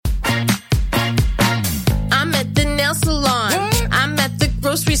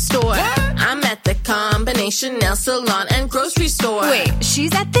combination nail salon and grocery store. Wait,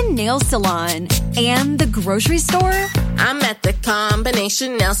 she's at the nail salon and the grocery store? I'm at the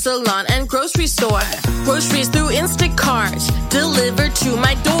combination nail salon and grocery store. Groceries through Instacart, delivered to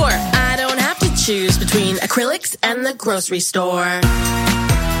my door. I don't have to choose between acrylics and the grocery store.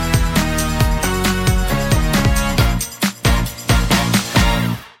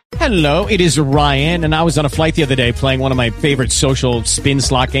 Hello, it is Ryan, and I was on a flight the other day playing one of my favorite social spin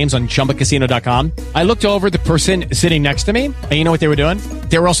slot games on ChumbaCasino.com. I looked over at the person sitting next to me, and you know what they were doing?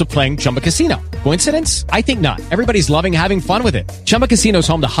 They were also playing Chumba Casino. Coincidence? I think not. Everybody's loving having fun with it. Chumba Casino is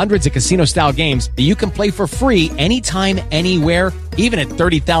home to hundreds of casino-style games that you can play for free anytime, anywhere, even at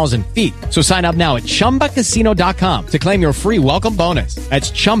 30,000 feet. So sign up now at ChumbaCasino.com to claim your free welcome bonus.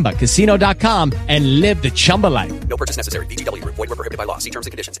 That's ChumbaCasino.com and live the Chumba life. No purchase necessary. VGW. Void where prohibited by law. See terms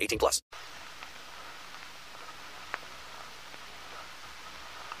and conditions. 18+.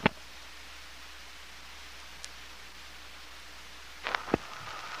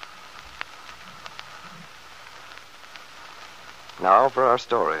 Now for our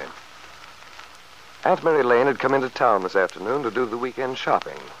story. Aunt Mary Lane had come into town this afternoon to do the weekend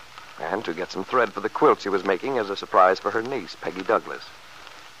shopping and to get some thread for the quilt she was making as a surprise for her niece, Peggy Douglas.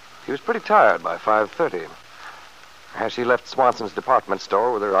 She was pretty tired by 5:30. As she left Swanson's department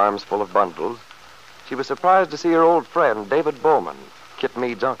store with her arms full of bundles, she was surprised to see her old friend, David Bowman, Kit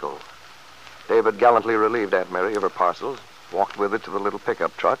Meade's uncle. David gallantly relieved Aunt Mary of her parcels, walked with her to the little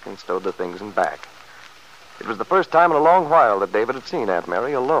pickup truck, and stowed the things in back. It was the first time in a long while that David had seen Aunt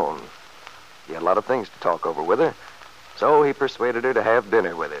Mary alone. He had a lot of things to talk over with her, so he persuaded her to have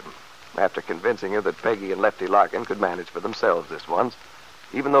dinner with him, after convincing her that Peggy and Lefty Larkin could manage for themselves this once,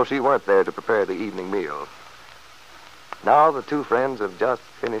 even though she weren't there to prepare the evening meal. Now the two friends have just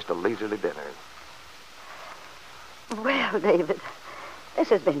finished a leisurely dinner. Well, David, this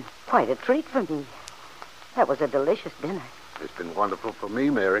has been quite a treat for me. That was a delicious dinner. It's been wonderful for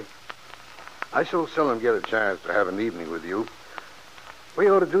me, Mary. I so seldom get a chance to have an evening with you. We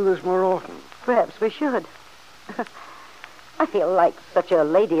ought to do this more often. Perhaps we should. I feel like such a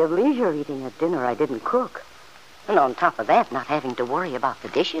lady of leisure eating a dinner I didn't cook. And on top of that, not having to worry about the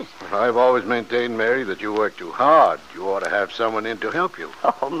dishes. I've always maintained, Mary, that you work too hard. You ought to have someone in to help you.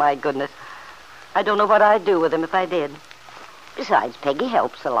 Oh, my goodness. I don't know what I'd do with him if I did. Besides, Peggy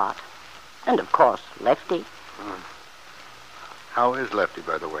helps a lot. And, of course, Lefty. How is Lefty,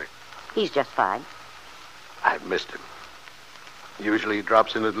 by the way? He's just fine. I've missed him. Usually he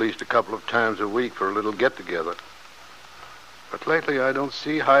drops in at least a couple of times a week for a little get-together. But lately I don't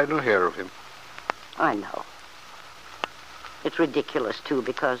see hide nor hair of him. I know. It's ridiculous, too,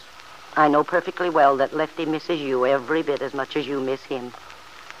 because I know perfectly well that Lefty misses you every bit as much as you miss him.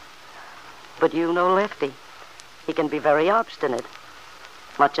 But you know Lefty. He can be very obstinate.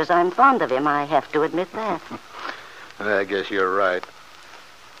 Much as I'm fond of him, I have to admit that. I guess you're right.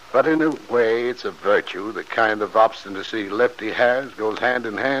 But in a way, it's a virtue. The kind of obstinacy Lefty has goes hand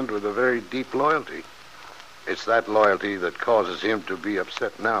in hand with a very deep loyalty. It's that loyalty that causes him to be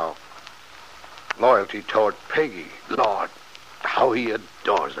upset now. Loyalty toward Peggy. Lord, how he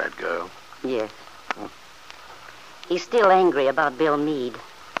adores that girl. Yes. He's still angry about Bill Meade,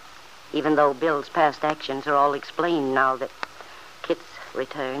 even though Bill's past actions are all explained now that Kit's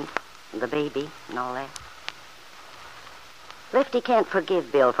returned, and the baby, and all that. Lefty can't forgive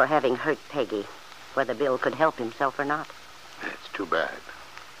Bill for having hurt Peggy, whether Bill could help himself or not. It's too bad.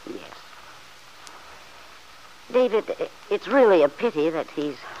 Yes. David, it's really a pity that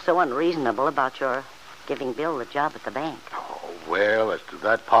he's so unreasonable about your giving Bill the job at the bank. Oh, well, as to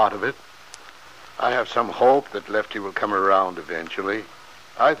that part of it, I have some hope that Lefty will come around eventually.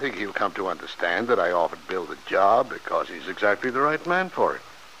 I think he'll come to understand that I offered Bill the job because he's exactly the right man for it.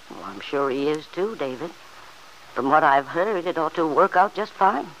 Well, I'm sure he is, too, David. From what I've heard, it ought to work out just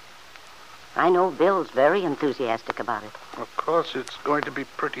fine. I know Bill's very enthusiastic about it. Of course, it's going to be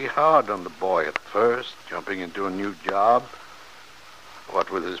pretty hard on the boy at first, jumping into a new job. What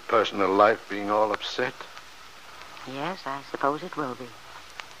with his personal life being all upset. Yes, I suppose it will be.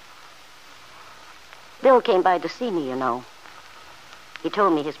 Bill came by to see me, you know. He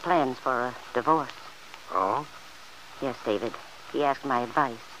told me his plans for a divorce. Oh? Yes, David. He asked my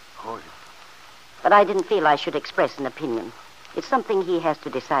advice. Oh, yeah. But I didn't feel I should express an opinion. It's something he has to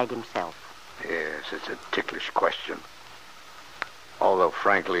decide himself. Yes, it's a ticklish question. Although,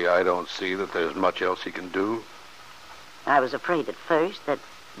 frankly, I don't see that there's much else he can do. I was afraid at first that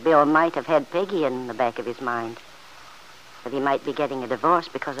Bill might have had Peggy in the back of his mind. That he might be getting a divorce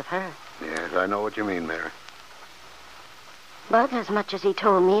because of her. Yes, I know what you mean, Mary. But as much as he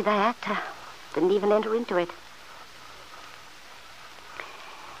told me that, didn't even enter into it.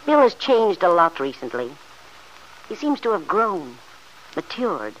 Bill has changed a lot recently. He seems to have grown,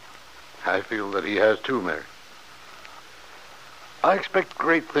 matured. I feel that he has too, Mary. I expect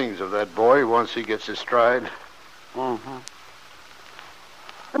great things of that boy once he gets his stride. Mm-hmm.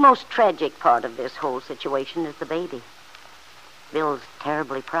 The most tragic part of this whole situation is the baby. Bill's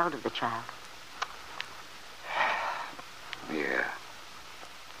terribly proud of the child. Yeah.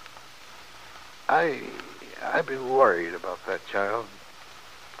 I've been worried about that child.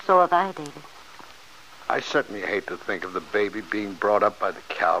 So have I, David. I certainly hate to think of the baby being brought up by the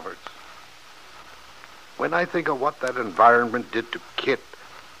Calverts. When I think of what that environment did to Kit,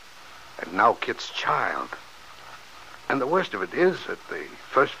 and now Kit's child. And the worst of it is that the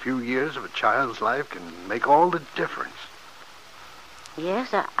first few years of a child's life can make all the difference.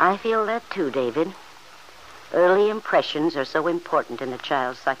 Yes, I feel that too, David. Early impressions are so important in a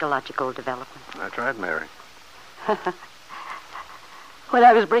child's psychological development. That's right, Mary. When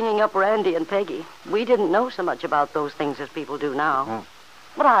I was bringing up Randy and Peggy, we didn't know so much about those things as people do now. Mm.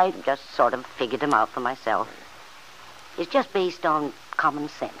 But I just sort of figured them out for myself. It's just based on common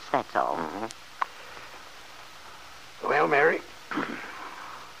sense, that's all. Mm-hmm. Well, Mary,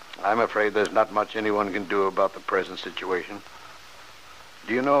 I'm afraid there's not much anyone can do about the present situation.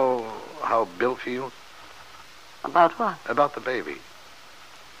 Do you know how Bill feels? About what? About the baby.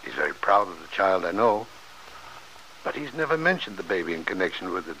 He's very proud of the child, I know. But he's never mentioned the baby in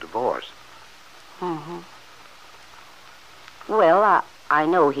connection with the divorce. Mm-hmm. Well, I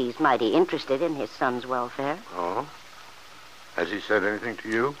know he's mighty interested in his son's welfare. Oh? Has he said anything to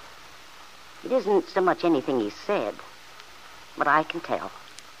you? It isn't so much anything he said, but I can tell.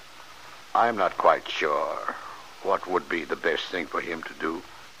 I'm not quite sure what would be the best thing for him to do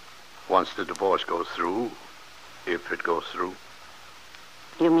once the divorce goes through, if it goes through.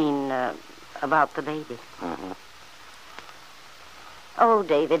 You mean about the baby? Mm-hmm. Oh,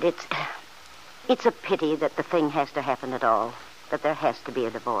 David, it's a pity that the thing has to happen at all, that there has to be a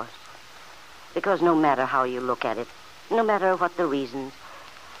divorce. Because no matter how you look at it, no matter what the reasons,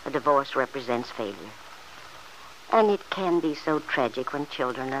 a divorce represents failure. And it can be so tragic when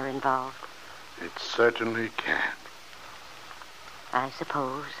children are involved. It certainly can. I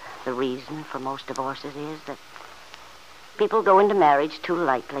suppose the reason for most divorces is that people go into marriage too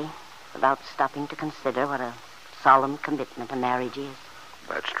lightly without stopping to consider what a solemn commitment a marriage is.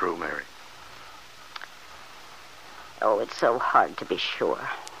 That's true, Mary. Oh, it's so hard to be sure.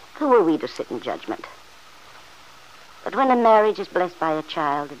 Who are we to sit in judgment? But when a marriage is blessed by a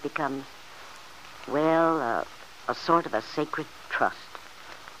child, it becomes, well, a sort of a sacred trust.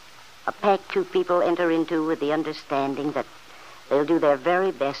 A pact two people enter into with the understanding that they'll do their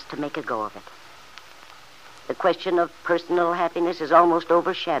very best to make a go of it. The question of personal happiness is almost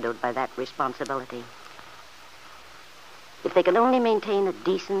overshadowed by that responsibility. If they can only maintain a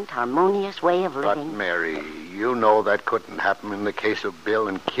decent, harmonious way of living... But, Mary, you know that couldn't happen in the case of Bill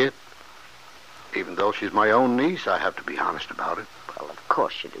and Kit. Even though she's my own niece, I have to be honest about it. Well, of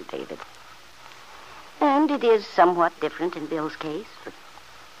course you do, David. And it is somewhat different in Bill's case. It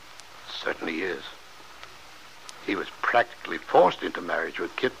certainly is. He was practically forced into marriage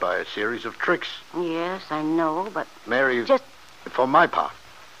with Kit by a series of tricks. Yes, I know, but... Mary, just... for my part,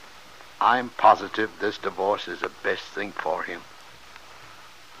 I'm positive this divorce is the best thing for him.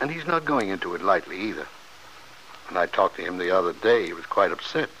 And he's not going into it lightly either. When I talked to him the other day, he was quite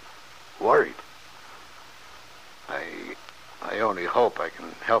upset, worried. I only hope I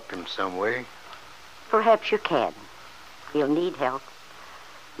can help him some way. Perhaps you can. He'll need help.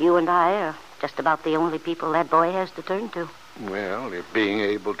 You and I are just about the only people that boy has to turn to. Well, if being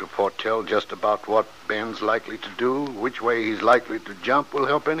able to foretell just about what Ben's likely to do, which way he's likely to jump will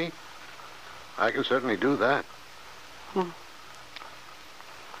help any, I can certainly do that.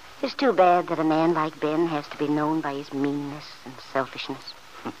 It's too bad that a man like Ben has to be known by his meanness and selfishness.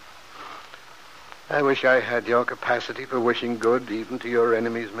 I wish I had your capacity for wishing good even to your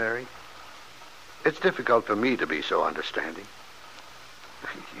enemies, Mary. It's difficult for me to be so understanding.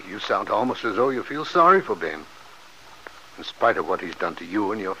 You sound almost as though you feel sorry for Ben, in spite of what he's done to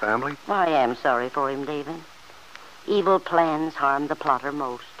you and your family. I am sorry for him, David. Evil plans harm the plotter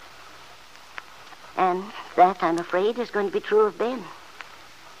most. And that, I'm afraid, is going to be true of Ben.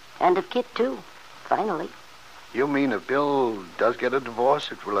 And of Kit, too, finally. You mean if Bill does get a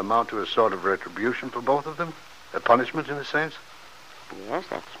divorce, it will amount to a sort of retribution for both of them? A punishment, in a sense? Yes,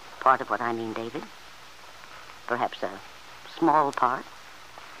 that's part of what I mean, David. Perhaps a small part.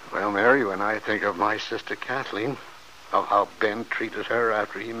 Well, Mary, when I think of my sister Kathleen, of how Ben treated her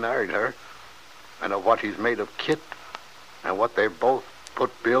after he married her, and of what he's made of Kit, and what they've both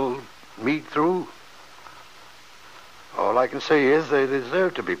put Bill, me through, all I can say is they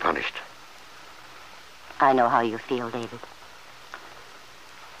deserve to be punished. I know how you feel, David.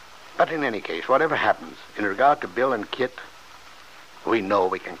 But in any case, whatever happens, in regard to Bill and Kit, we know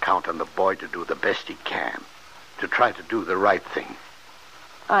we can count on the boy to do the best he can, to try to do the right thing.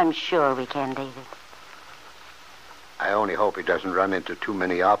 I'm sure we can, David. I only hope he doesn't run into too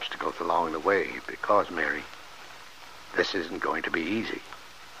many obstacles along the way, because, Mary, this isn't going to be easy.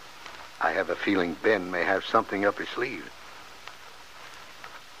 I have a feeling Ben may have something up his sleeve.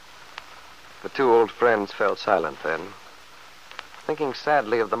 The two old friends fell silent then, thinking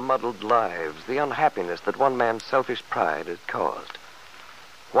sadly of the muddled lives, the unhappiness that one man's selfish pride had caused,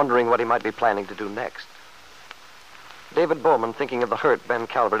 wondering what he might be planning to do next. David Bowman, thinking of the hurt Ben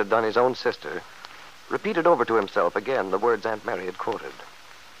Calvert had done his own sister, repeated over to himself again the words Aunt Mary had quoted.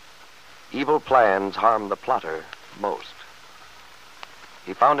 Evil plans harm the plotter most.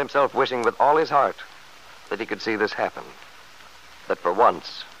 He found himself wishing with all his heart that he could see this happen, that for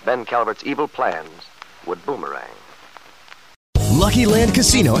once Ben Calvert's evil plans would boomerang. Lucky Land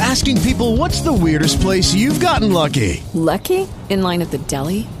Casino, asking people, what's the weirdest place you've gotten lucky? Lucky? In line at the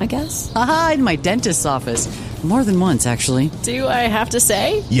deli, I guess? Aha, in my dentist's office. More than once, actually. Do I have to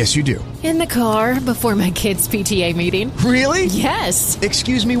say? Yes, you do. In the car before my kids' PTA meeting. Really? Yes.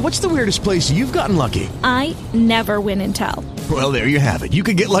 Excuse me, what's the weirdest place you've gotten lucky? I never win and tell. Well, there you have it. You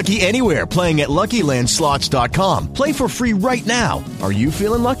can get lucky anywhere, playing at LuckyLandSlots.com. Play for free right now. Are you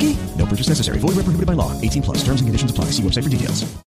feeling lucky? No purchase necessary. Void where prohibited by law. 18+. Terms and conditions apply. See website for details.